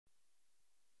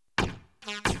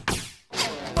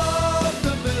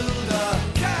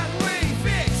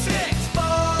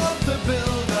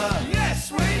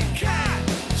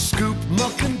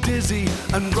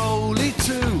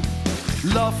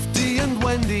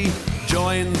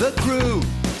join the crew.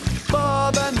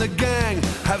 Bob and the gang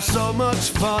have so much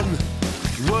fun.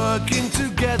 Working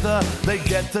together, they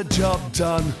get the job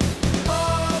done.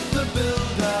 Bob the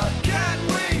Builder, can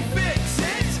we fix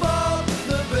it? Bob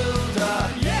the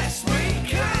Builder, yes we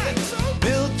can.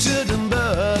 Pilchard and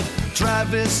Bird,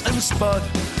 Travis and Spud,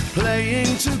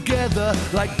 playing together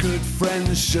like good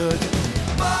friends should.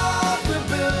 Bob the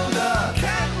Builder,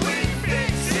 can we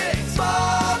fix it?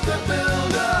 Bob the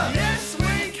Builder, yes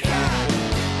we can.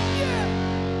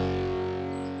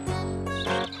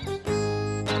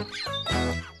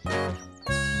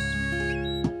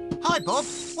 Hi, Bob.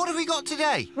 What have we got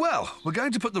today? Well, we're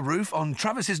going to put the roof on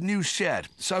Travis's new shed,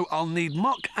 so I'll need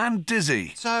Muck and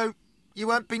Dizzy. So, you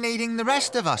won't be needing the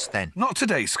rest of us then? Not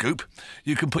today, Scoop.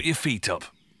 You can put your feet up.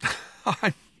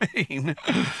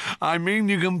 I mean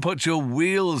you can put your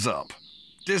wheels up.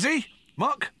 Dizzy,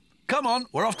 Muck, come on,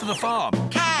 we're off to the farm.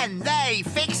 Can they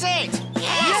fix it?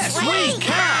 Yes, we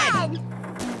can!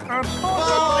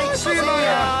 Bye, see you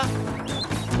later.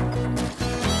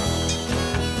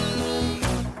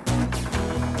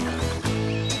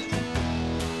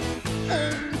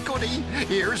 Goody,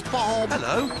 here's Bob.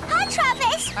 Hello. Hi,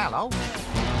 Travis. Hello.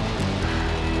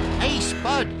 Hey,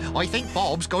 Spud, I think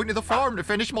Bob's going to the farm to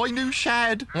finish my new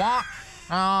shed. What?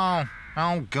 Oh,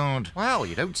 good. Well,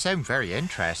 you don't sound very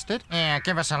interested. Yeah,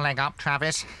 give us a leg up,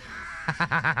 Travis.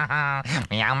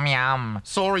 Yum, yum.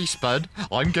 Sorry, Spud.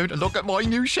 I'm going to look at my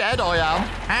new shed, I am.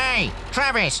 Hey,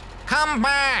 Travis, come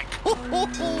back.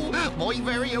 My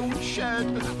very own shed.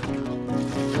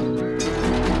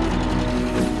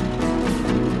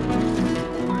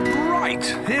 Right,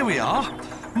 here we are.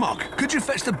 Muck, could you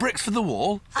fetch the bricks for the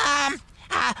wall?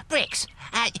 Bricks.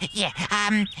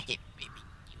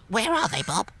 Where are they,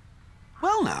 Bob?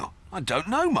 Well now, I don't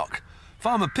know, Muck.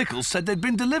 Farmer Pickles said they'd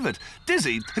been delivered.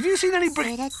 Dizzy, have you seen any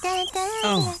bricks?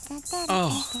 Oh,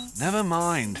 never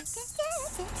mind.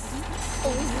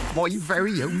 My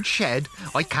very own shed.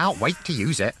 I can't wait to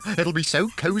use it. It'll be so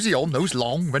cosy on those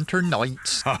long winter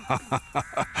nights.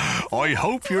 I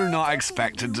hope you're not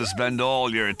expecting to spend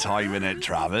all your time in it,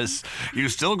 Travis.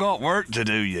 You've still got work to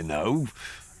do, you know.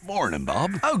 Morning,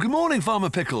 Bob. Oh, good morning, Farmer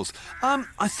Pickles.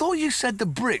 I thought you said the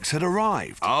bricks had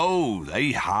arrived. Oh,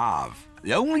 they have.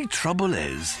 The only trouble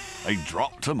is, they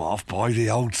dropped them off by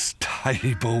the old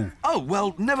stable. Oh,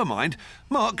 well, never mind.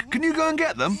 Mark, can you go and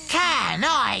get them? Can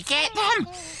I get them?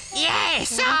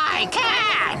 Yes, I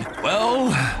can!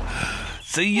 Well,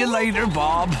 see you later,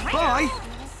 Bob. Bye.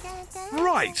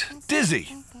 Right,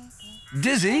 Dizzy.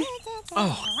 Dizzy?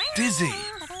 Oh, Dizzy.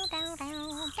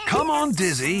 Come on,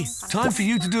 Dizzy. Time for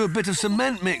you to do a bit of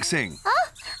cement mixing.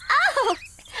 Oh,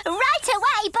 right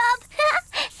away, Bob.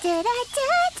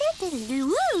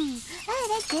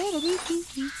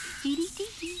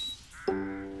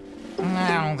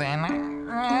 Now then.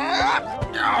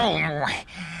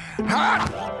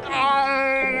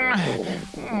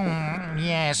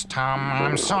 Yes, Tom,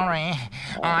 I'm sorry.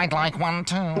 I'd like one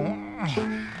too.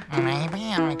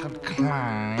 Maybe I could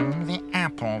climb the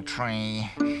apple tree.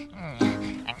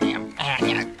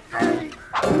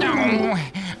 No,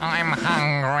 I'm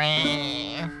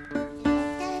hungry.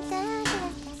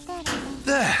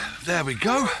 There we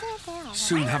go.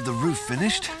 Soon have the roof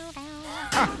finished.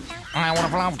 I would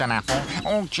have loved an apple,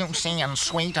 all juicy and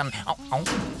sweet and... Oh,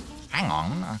 hang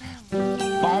on.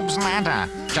 Bob's ladder,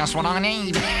 just what I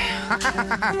need.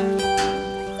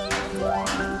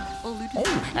 Oh,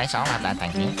 yes, I'll have that,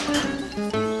 thank you.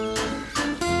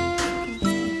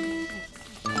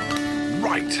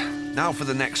 Right, now for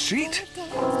the next sheet.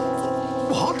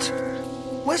 What?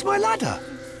 Where's my ladder?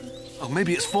 Oh,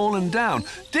 maybe it's fallen down.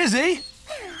 Dizzy!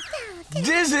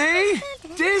 Dizzy!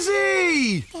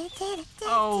 Dizzy!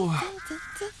 Oh.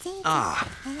 Ah,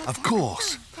 of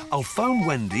course. I'll phone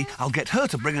Wendy, I'll get her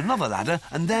to bring another ladder,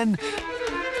 and then...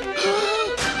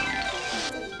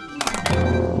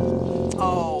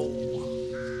 Oh.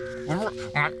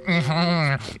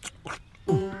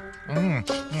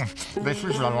 This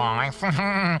is the life.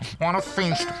 What a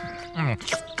feast.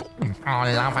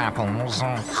 I love apples.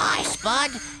 Hi,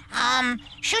 Spud.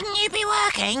 Shouldn't you be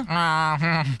working?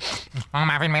 I'm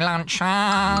having my lunch.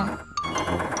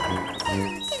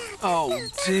 Oh,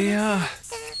 dear.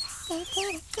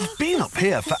 I've been up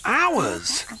here for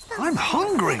hours. I'm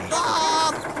hungry.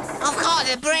 Bob, I've got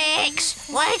the bricks.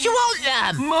 Where'd you want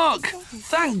them? Muck,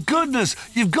 thank goodness.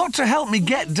 You've got to help me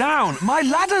get down. My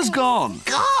ladder's gone.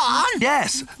 Gone?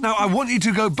 Yes. Now, I want you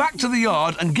to go back to the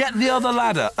yard and get the other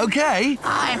ladder, OK?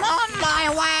 I'm on my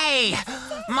way.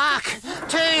 Muck,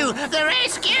 to the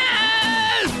rescue!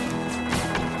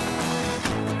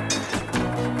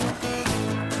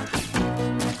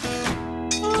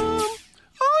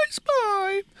 I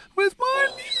spy with my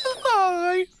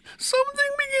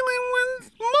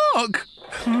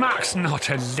That's not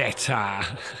a letter.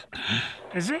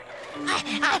 Is it?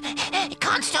 It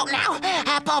can't stop now.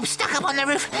 Bob's stuck up on the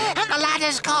roof and the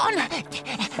ladder's gone.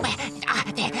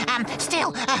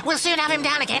 Still, we'll soon have him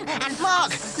down again. And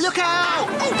Mark, look out!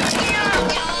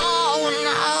 Oh,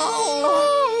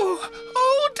 no!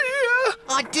 Oh, dear!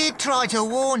 I did try to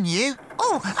warn you.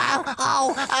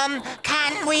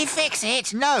 Can we fix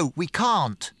it? No, we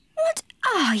can't. What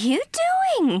are you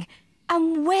doing?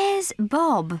 And where's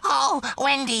Bob? Oh,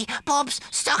 Wendy, Bob's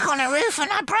stuck on a roof and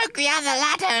I broke the other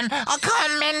ladder and I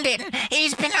can't mend it.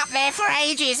 He's been up there for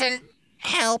ages and...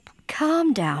 Help.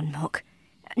 Calm down, Muck.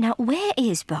 Now, where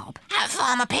is Bob? At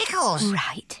Farmer Pickles.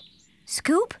 Right.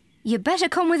 Scoop, you better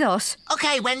come with us.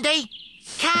 OK, Wendy.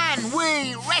 Can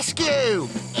we rescue?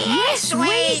 Yes,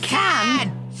 we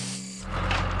can.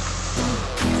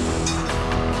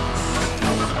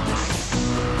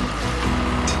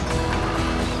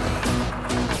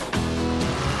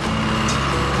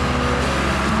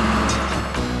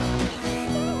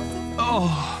 Oh,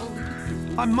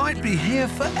 I might be here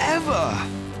forever.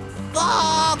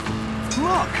 Bob!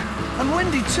 Mark, and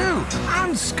Wendy too,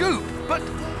 and Scoop. But,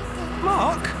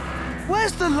 Mark,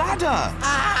 where's the ladder?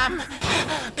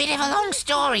 Bit of a long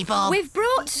story, Bob. We've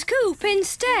brought Scoop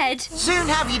instead. Soon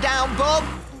have you down, Bob.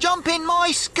 Jump in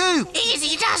my scoop.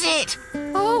 Easy does it.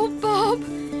 Oh, Bob,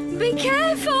 be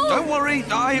careful. Don't worry,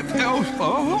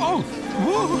 whoa.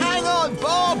 Hang on,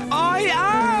 Bob. I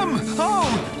am!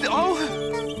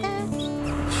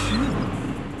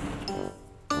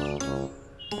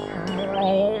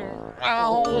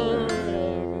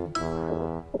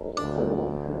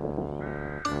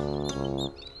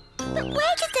 But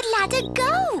where did the ladder go?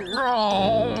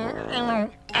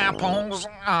 Apples.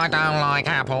 I don't like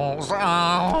apples.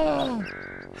 Oh.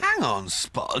 Hang on,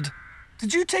 Spud.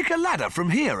 Did you take a ladder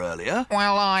from here earlier?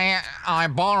 Well, I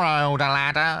borrowed a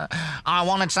ladder. I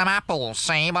wanted some apples,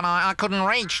 see, but I couldn't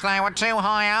reach. They were too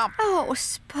high up. Oh,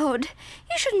 Spud,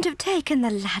 you shouldn't have taken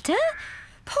the ladder.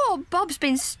 Poor Bob's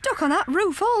been stuck on that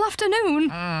roof all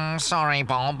afternoon. Sorry,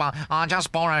 Bob. I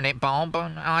just borrowed it, Bob.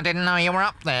 I didn't know you were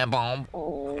up there, Bob.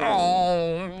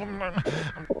 Oh,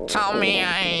 tummy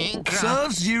ache.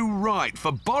 Serves you right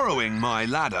for borrowing my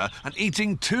ladder and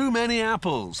eating too many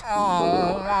apples.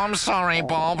 Oh, I'm sorry,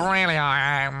 Bob. Really,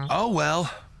 I am. Oh, well,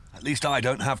 at least I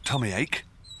don't have tummy ache.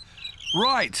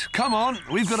 Right, come on,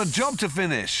 we've got a job to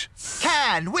finish.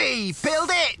 Can we build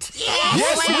it?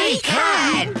 Yes, we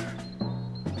can.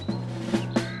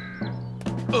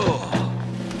 Oh.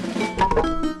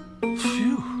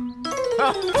 Phew.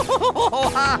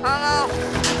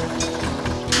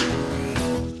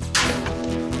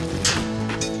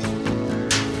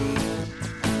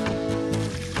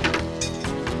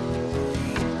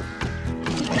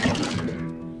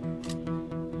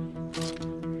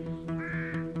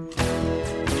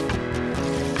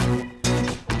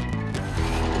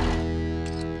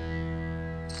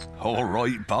 All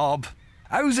right, Bob.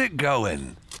 How's it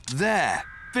going? There,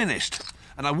 finished.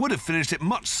 And I would have finished it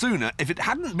much sooner if it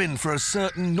hadn't been for a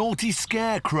certain naughty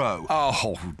scarecrow.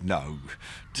 Oh, no.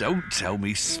 Don't tell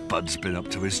me Spud's been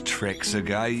up to his tricks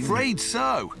again. Afraid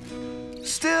so.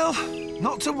 Still,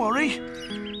 not to worry.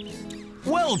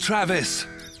 Well, Travis,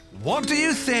 what do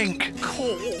you think?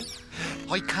 Cool.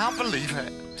 I can't believe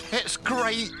it. It's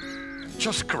great.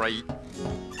 Just great.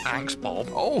 Thanks, Bob.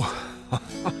 Oh,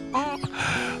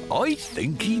 I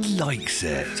think he likes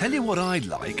it. Tell you what I'd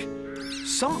like.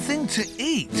 Something to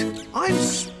eat. I'm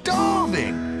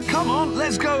starving. Come on,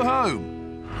 let's go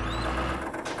home.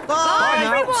 Bye,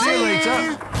 now. everyone. See you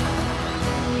later.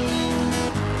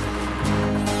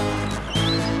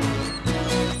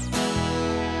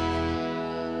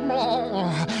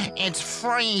 Oh, it's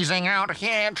freezing out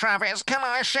here, Travis. Can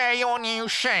I share your new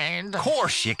shed? Of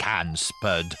course you can,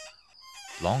 Spud.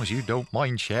 As long as you don't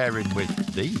mind sharing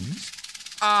with these.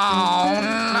 Oh,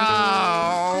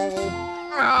 no.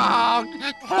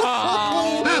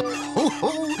 Oh.